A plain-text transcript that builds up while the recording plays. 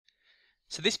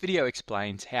So this video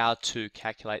explains how to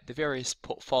calculate the various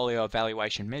portfolio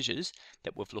evaluation measures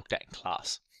that we've looked at in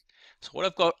class. So what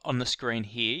I've got on the screen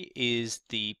here is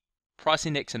the price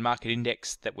index and market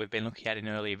index that we've been looking at in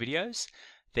earlier videos,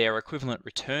 their equivalent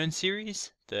return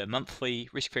series, the monthly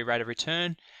risk-free rate of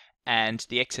return, and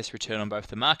the excess return on both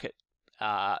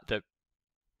the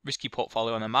risky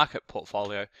portfolio and the market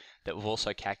portfolio that we've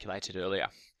also calculated earlier.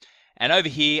 And over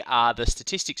here are the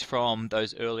statistics from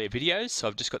those earlier videos. So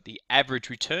I've just got the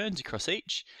average returns across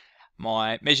each,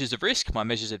 my measures of risk, my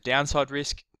measures of downside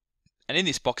risk, and in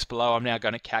this box below I'm now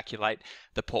going to calculate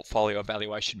the portfolio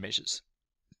evaluation measures.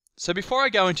 So before I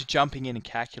go into jumping in and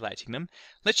calculating them,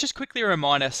 let's just quickly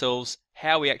remind ourselves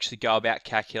how we actually go about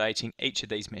calculating each of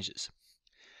these measures.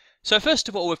 So first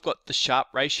of all, we've got the Sharpe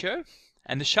ratio.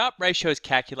 And the Sharpe ratio is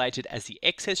calculated as the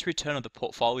excess return of the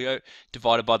portfolio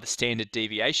divided by the standard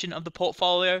deviation of the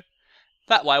portfolio.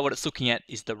 That way, what it's looking at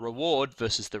is the reward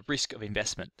versus the risk of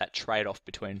investment, that trade-off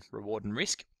between reward and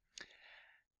risk.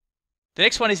 The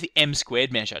next one is the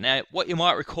m-squared measure. Now, what you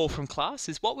might recall from class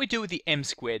is what we do with the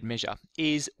m-squared measure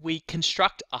is we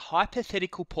construct a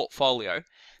hypothetical portfolio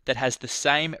that has the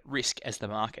same risk as the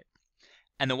market.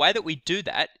 And the way that we do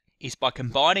that is by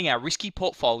combining our risky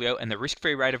portfolio and the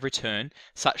risk-free rate of return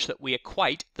such that we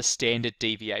equate the standard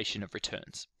deviation of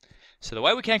returns. So the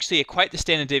way we can actually equate the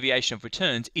standard deviation of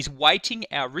returns is weighting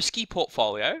our risky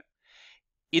portfolio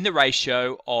in the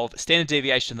ratio of standard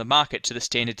deviation of the market to the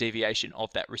standard deviation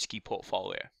of that risky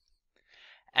portfolio.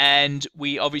 And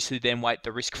we obviously then weight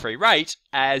the risk-free rate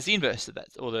as the inverse of that,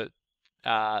 or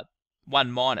the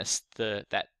 1 minus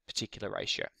that particular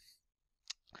ratio.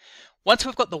 Once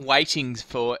we've got the weightings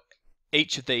for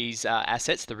each of these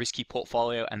assets, the risky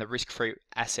portfolio and the risk-free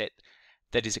asset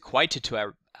that is equated to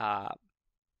our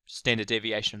standard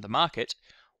deviation of the market,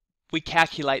 we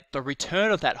calculate the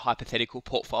return of that hypothetical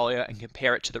portfolio and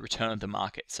compare it to the return of the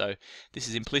market. So this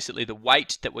is implicitly the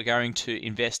weight that we're going to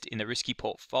invest in the risky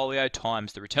portfolio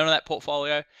times the return of that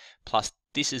portfolio, plus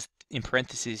this is in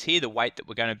parentheses here, the weight that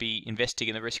we're going to be investing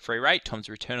in the risk-free rate times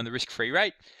the return on the risk-free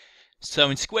rate.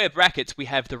 So in square brackets, we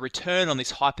have the return on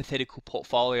this hypothetical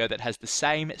portfolio that has the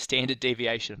same standard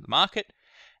deviation of the market.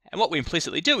 And what we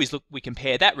implicitly do is look, we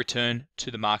compare that return to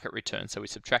the market return. So we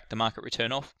subtract the market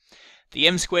return off. The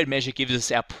m-squared measure gives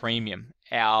us our premium,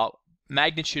 our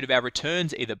magnitude of our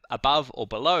returns either above or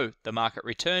below the market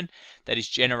return that is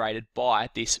generated by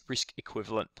this risk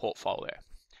equivalent portfolio.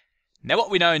 Now what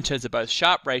we know in terms of both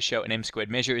Sharpe ratio and m-squared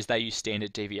measure is they use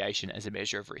standard deviation as a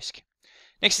measure of risk.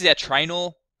 Next is our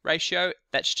Traynor ratio.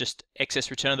 That's just excess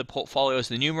return of the portfolio as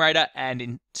the numerator, and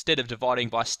instead of dividing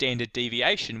by standard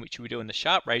deviation, which we do in the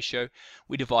Sharpe ratio,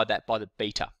 we divide that by the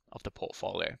beta of the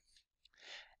portfolio.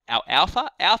 Our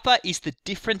alpha is the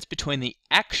difference between the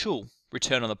actual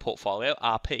return on the portfolio,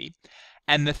 RP,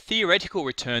 and the theoretical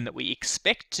return that we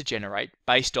expect to generate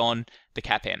based on the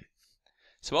CAPM.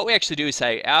 So what we actually do is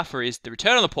say alpha is the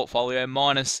return on the portfolio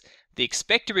minus the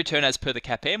expected return as per the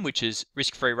CAPM, which is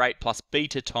risk-free rate plus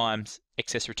beta times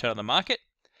excess return on the market,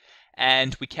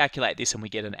 and we calculate this and we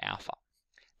get an alpha.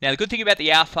 Now the good thing about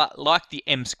the alpha, like the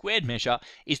m-squared measure,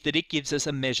 is that it gives us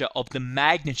a measure of the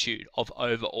magnitude of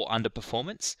over or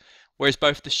underperformance, whereas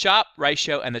both the Sharpe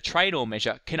ratio and the Traynor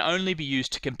measure can only be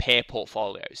used to compare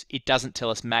portfolios. It doesn't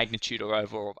tell us magnitude or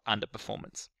over or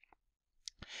underperformance.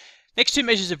 Next two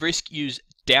measures of risk use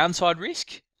downside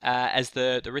risk as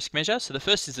the risk measure. So the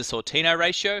first is the sortino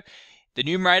ratio. The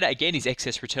numerator, again, is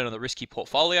excess return on the risky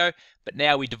portfolio, but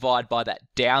now we divide by that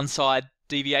downside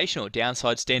deviation or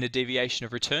downside standard deviation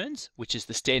of returns, which is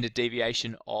the standard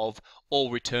deviation of all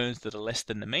returns that are less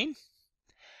than the mean.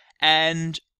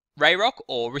 And RAROC,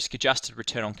 or risk-adjusted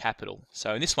return on capital.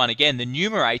 So in this one, again, the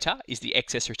numerator is the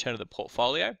excess return of the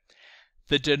portfolio.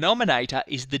 The denominator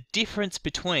is the difference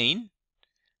between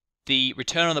the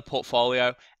return on the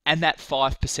portfolio and that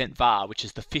 5% VAR, which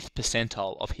is the 5th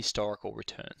percentile of historical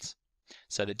returns.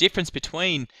 So the difference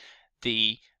between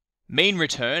the mean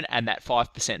return and that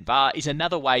 5% VAR is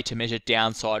another way to measure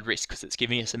downside risk, because it's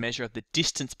giving us a measure of the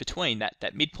distance between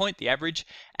that midpoint, the average,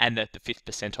 and the 5th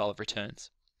percentile of returns.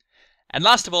 And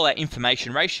last of all, our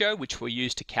information ratio, which we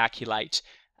use to calculate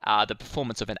the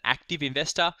performance of an active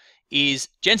investor, is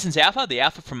Jensen's alpha, the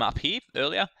alpha from up here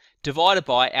earlier, divided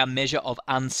by our measure of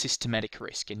unsystematic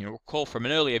risk. And you'll recall from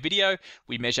an earlier video,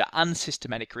 we measure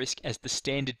unsystematic risk as the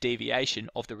standard deviation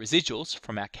of the residuals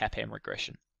from our CAPM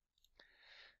regression.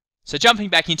 So jumping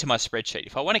back into my spreadsheet,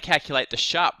 if I want to calculate the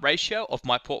Sharpe ratio of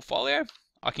my portfolio,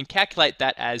 I can calculate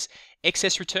that as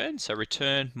excess return, so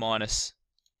return minus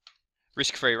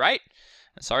risk-free rate.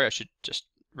 Sorry, I should just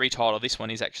retitle this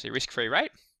one is actually risk-free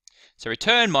rate. So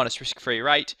return minus risk-free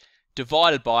rate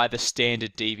divided by the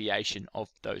standard deviation of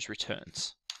those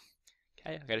returns.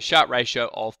 Okay, I get a Sharpe ratio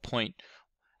of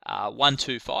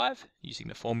 0.125 using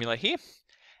the formula here,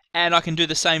 and I can do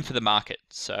the same for the market.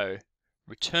 So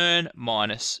return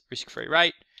minus risk-free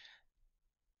rate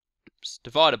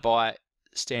divided by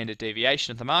standard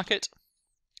deviation of the market.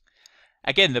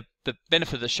 Again, the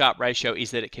benefit of the Sharpe ratio is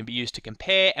that it can be used to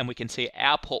compare, and we can see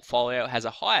our portfolio has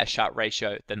a higher Sharpe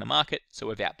ratio than the market, so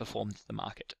we've outperformed the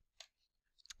market.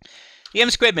 The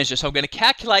M-squared measure, so I'm going to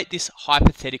calculate this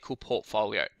hypothetical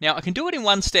portfolio. Now, I can do it in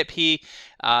one step here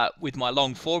with my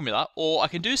long formula, or I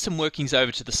can do some workings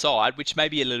over to the side, which may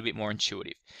be a little bit more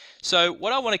intuitive. So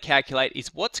what I want to calculate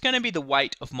is what's going to be the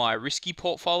weight of my risky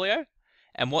portfolio,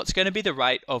 and what's going to be the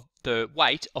weight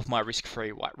of my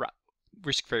risk-free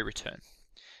return.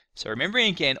 So remembering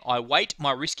again, I weight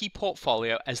my risky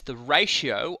portfolio as the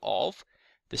ratio of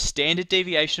the standard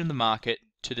deviation of the market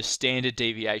to the standard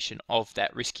deviation of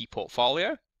that risky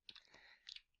portfolio.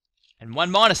 And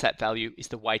 1 minus that value is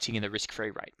the weighting in the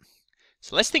risk-free rate.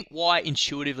 So let's think why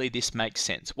intuitively this makes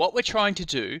sense. What we're trying to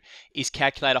do is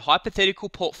calculate a hypothetical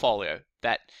portfolio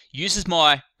that uses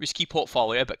my risky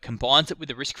portfolio but combines it with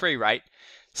the risk-free rate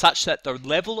such that the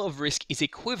level of risk is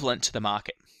equivalent to the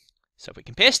market. So if we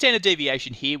compare standard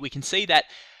deviation here, we can see that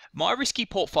my risky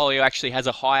portfolio actually has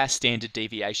a higher standard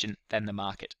deviation than the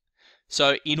market.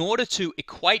 So in order to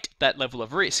equate that level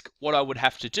of risk, what I would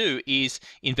have to do is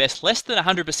invest less than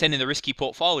 100% in the risky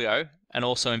portfolio and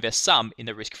also invest some in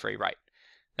the risk-free rate.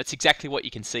 That's exactly what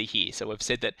you can see here. So we've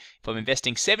said that if I'm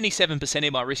investing 77%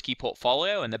 in my risky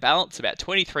portfolio and the balance about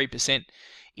 23%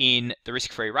 in the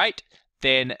risk-free rate,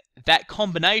 then that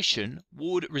combination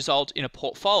would result in a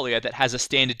portfolio that has a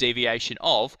standard deviation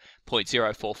of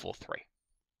 0.0443.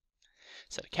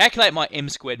 So to calculate my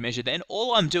M-squared measure then,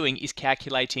 all I'm doing is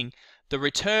calculating the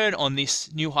return on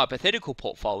this new hypothetical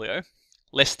portfolio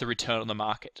less the return on the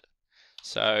market.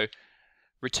 So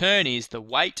return is the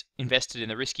weight invested in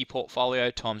the risky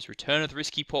portfolio times return of the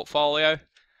risky portfolio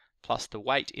plus the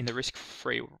weight in the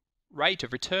risk-free rate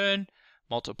of return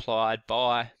multiplied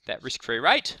by that risk-free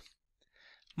rate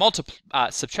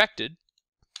subtracted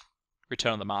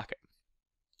return on the market.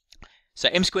 So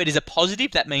M-squared is a positive.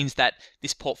 That means that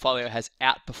this portfolio has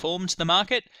outperformed the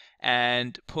market,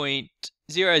 and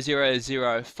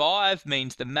 0.0005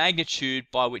 means the magnitude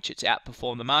by which it's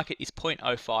outperformed the market is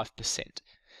 0.05%.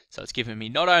 So it's given me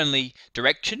not only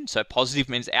direction, so positive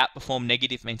means outperformed,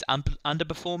 negative means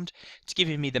underperformed. It's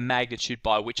giving me the magnitude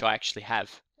by which I actually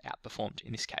have outperformed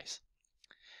in this case.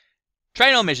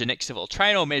 Train measure next of all.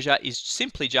 Train measure is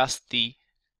simply just the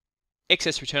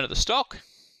excess return of the stock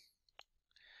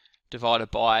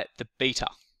divided by the beta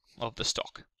of the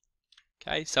stock.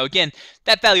 Okay, so again,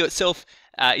 that value itself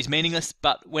is meaningless,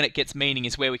 but when it gets meaning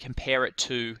is where we compare it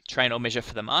to train measure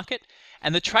for the market.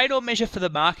 And the train measure for the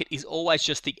market is always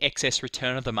just the excess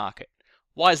return of the market.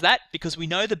 Why is that? Because we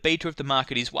know the beta of the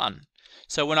market is 1.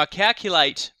 So when I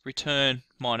calculate return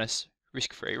minus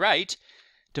risk-free rate,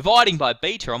 dividing by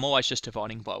beta, I'm always just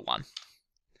dividing by 1.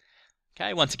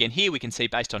 Okay, once again here we can see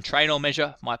based on train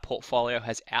measure, my portfolio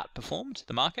has outperformed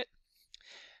the market.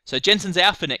 So Jensen's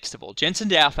alpha next of all.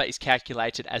 Jensen's alpha is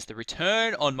calculated as the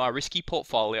return on my risky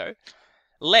portfolio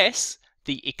less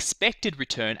the expected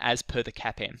return as per the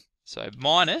CAPM. So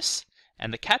minus,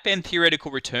 and the CAPM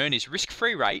theoretical return is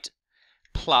risk-free rate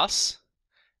plus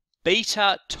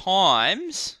beta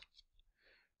times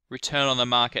return on the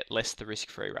market less the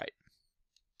risk-free rate.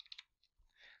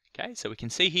 Okay, so we can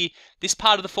see here, this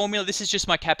part of the formula, this is just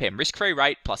my CAPM, risk-free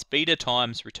rate plus beta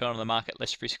times return on the market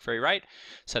less risk-free rate.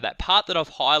 So that part that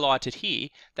I've highlighted here,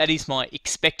 that is my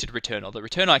expected return, or the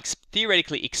return I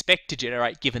theoretically expect to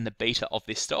generate given the beta of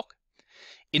this stock.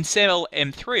 In cell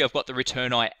M3, I've got the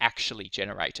return I actually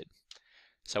generated.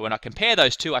 So when I compare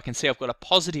those two, I can see I've got a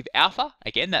positive alpha.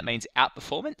 Again, that means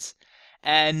outperformance.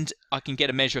 And I can get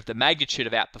a measure of the magnitude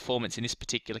of outperformance in this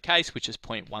particular case, which is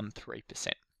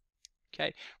 0.13%.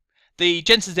 Okay. The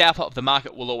Jensen's alpha of the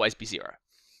market will always be 0.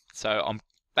 So I'm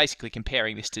basically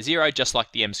comparing this to 0, just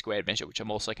like the M-squared measure, which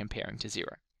I'm also comparing to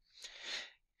 0.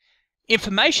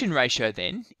 Information ratio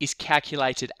then is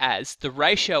calculated as the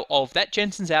ratio of that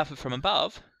Jensen's alpha from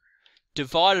above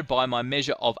divided by my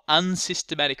measure of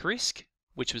unsystematic risk,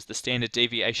 which was the standard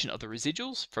deviation of the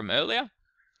residuals from earlier.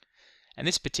 In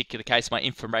this particular case, my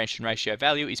information ratio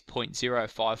value is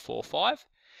 0.0545.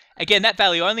 Again, that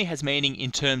value only has meaning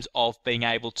in terms of being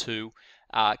able to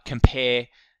compare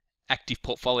active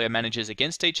portfolio managers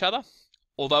against each other.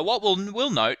 Although what we'll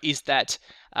note is that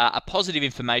a positive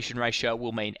information ratio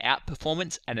will mean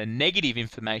outperformance and a negative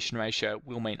information ratio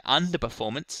will mean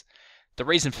underperformance. The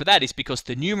reason for that is because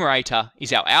the numerator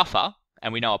is our alpha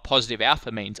and we know a positive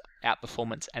alpha means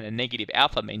outperformance and a negative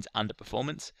alpha means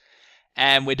underperformance.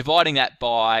 And we're dividing that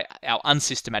by our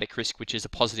unsystematic risk, which is a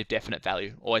positive definite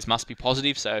value. Always must be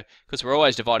positive, so because we're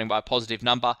always dividing by a positive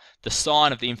number, the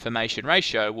sign of the information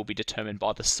ratio will be determined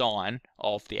by the sign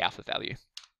of the alpha value.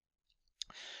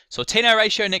 Sortino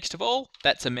ratio, next of all,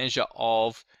 that's a measure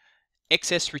of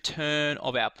excess return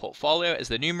of our portfolio as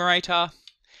the numerator,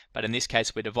 but in this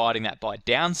case we're dividing that by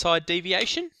downside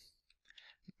deviation.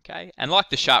 Okay, and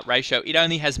like the Sharpe ratio, it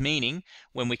only has meaning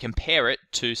when we compare it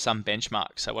to some benchmark.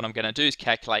 So what I'm going to do is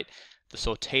calculate the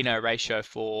Sortino ratio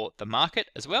for the market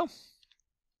as well.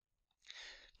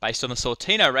 Based on the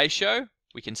Sortino ratio,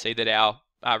 we can see that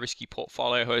our risky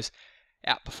portfolio has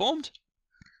outperformed.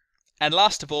 And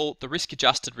last of all, the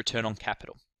risk-adjusted return on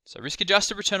capital. So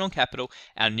risk-adjusted return on capital,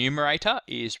 our numerator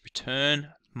is return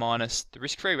minus the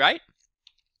risk-free rate,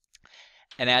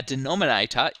 and our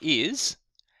denominator is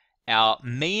our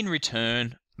mean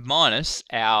return minus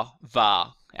our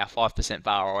VAR, our 5%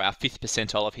 VAR, or our 5th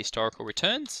percentile of historical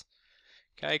returns.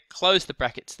 Okay, close the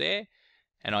brackets there,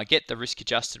 and I get the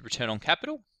risk-adjusted return on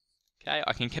capital. Okay,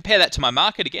 I can compare that to my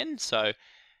market again. So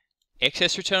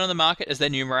excess return on the market as their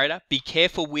numerator. Be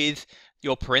careful with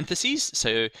your parentheses.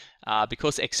 So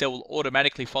because Excel will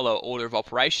automatically follow order of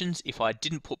operations, if I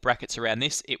didn't put brackets around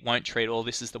this, it won't treat all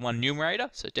this as the one numerator.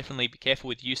 So definitely be careful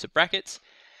with use of brackets.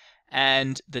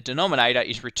 And the denominator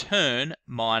is return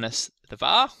minus the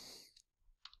VAR.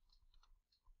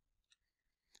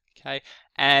 Okay,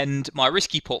 and my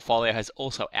risky portfolio has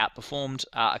also outperformed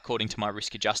according to my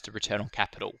risk-adjusted return on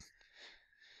capital.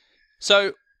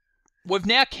 So we've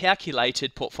now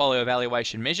calculated portfolio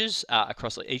valuation measures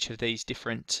across each of these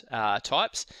different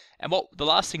types. And what the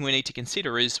last thing we need to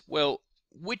consider is, well,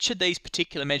 which of these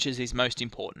particular measures is most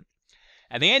important?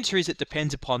 And the answer is it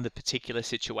depends upon the particular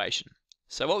situation.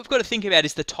 So what we've got to think about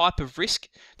is the type of risk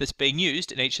that's being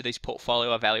used in each of these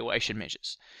portfolio evaluation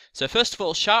measures. So first of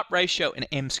all, Sharpe ratio and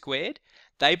M squared,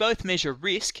 they both measure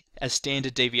risk as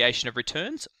standard deviation of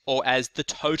returns or as the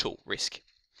total risk.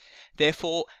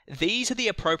 Therefore, these are the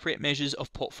appropriate measures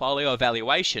of portfolio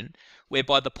evaluation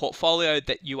whereby the portfolio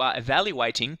that you are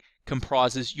evaluating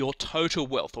comprises your total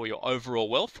wealth or your overall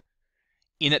wealth,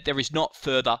 in that there is not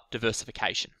further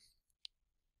diversification.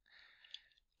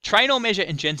 Traynor measure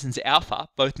and Jensen's alpha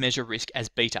both measure risk as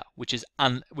beta, which is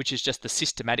just the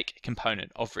systematic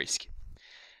component of risk.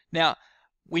 Now,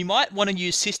 we might want to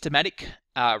use systematic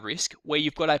risk where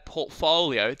you've got a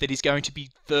portfolio that is going to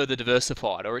be further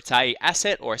diversified, or it's an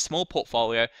asset or a small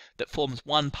portfolio that forms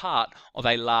one part of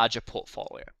a larger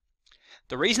portfolio.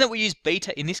 The reason that we use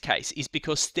beta in this case is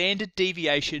because standard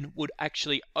deviation would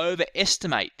actually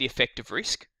overestimate the effect of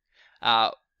risk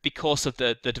because of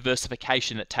the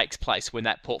diversification that takes place when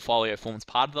that portfolio forms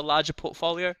part of the larger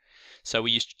portfolio. So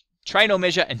we use Traynor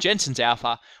measure and Jensen's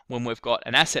alpha when we've got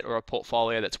an asset or a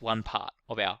portfolio that's one part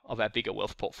of our bigger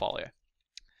wealth portfolio.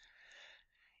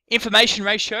 Information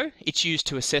ratio, it's used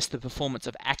to assess the performance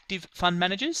of active fund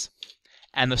managers.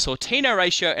 And the Sortino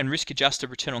ratio and risk-adjusted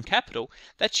return on capital,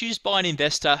 that's used by an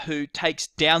investor who takes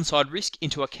downside risk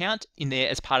into account in there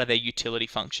as part of their utility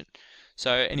function.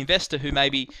 So an investor who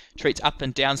maybe treats up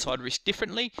and downside risk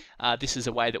differently, this is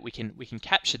a way that we can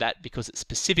capture that because it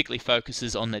specifically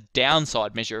focuses on the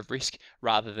downside measure of risk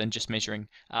rather than just measuring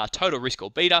total risk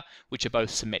or beta, which are both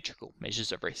symmetrical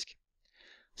measures of risk.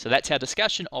 So that's our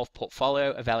discussion of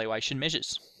portfolio evaluation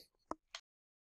measures.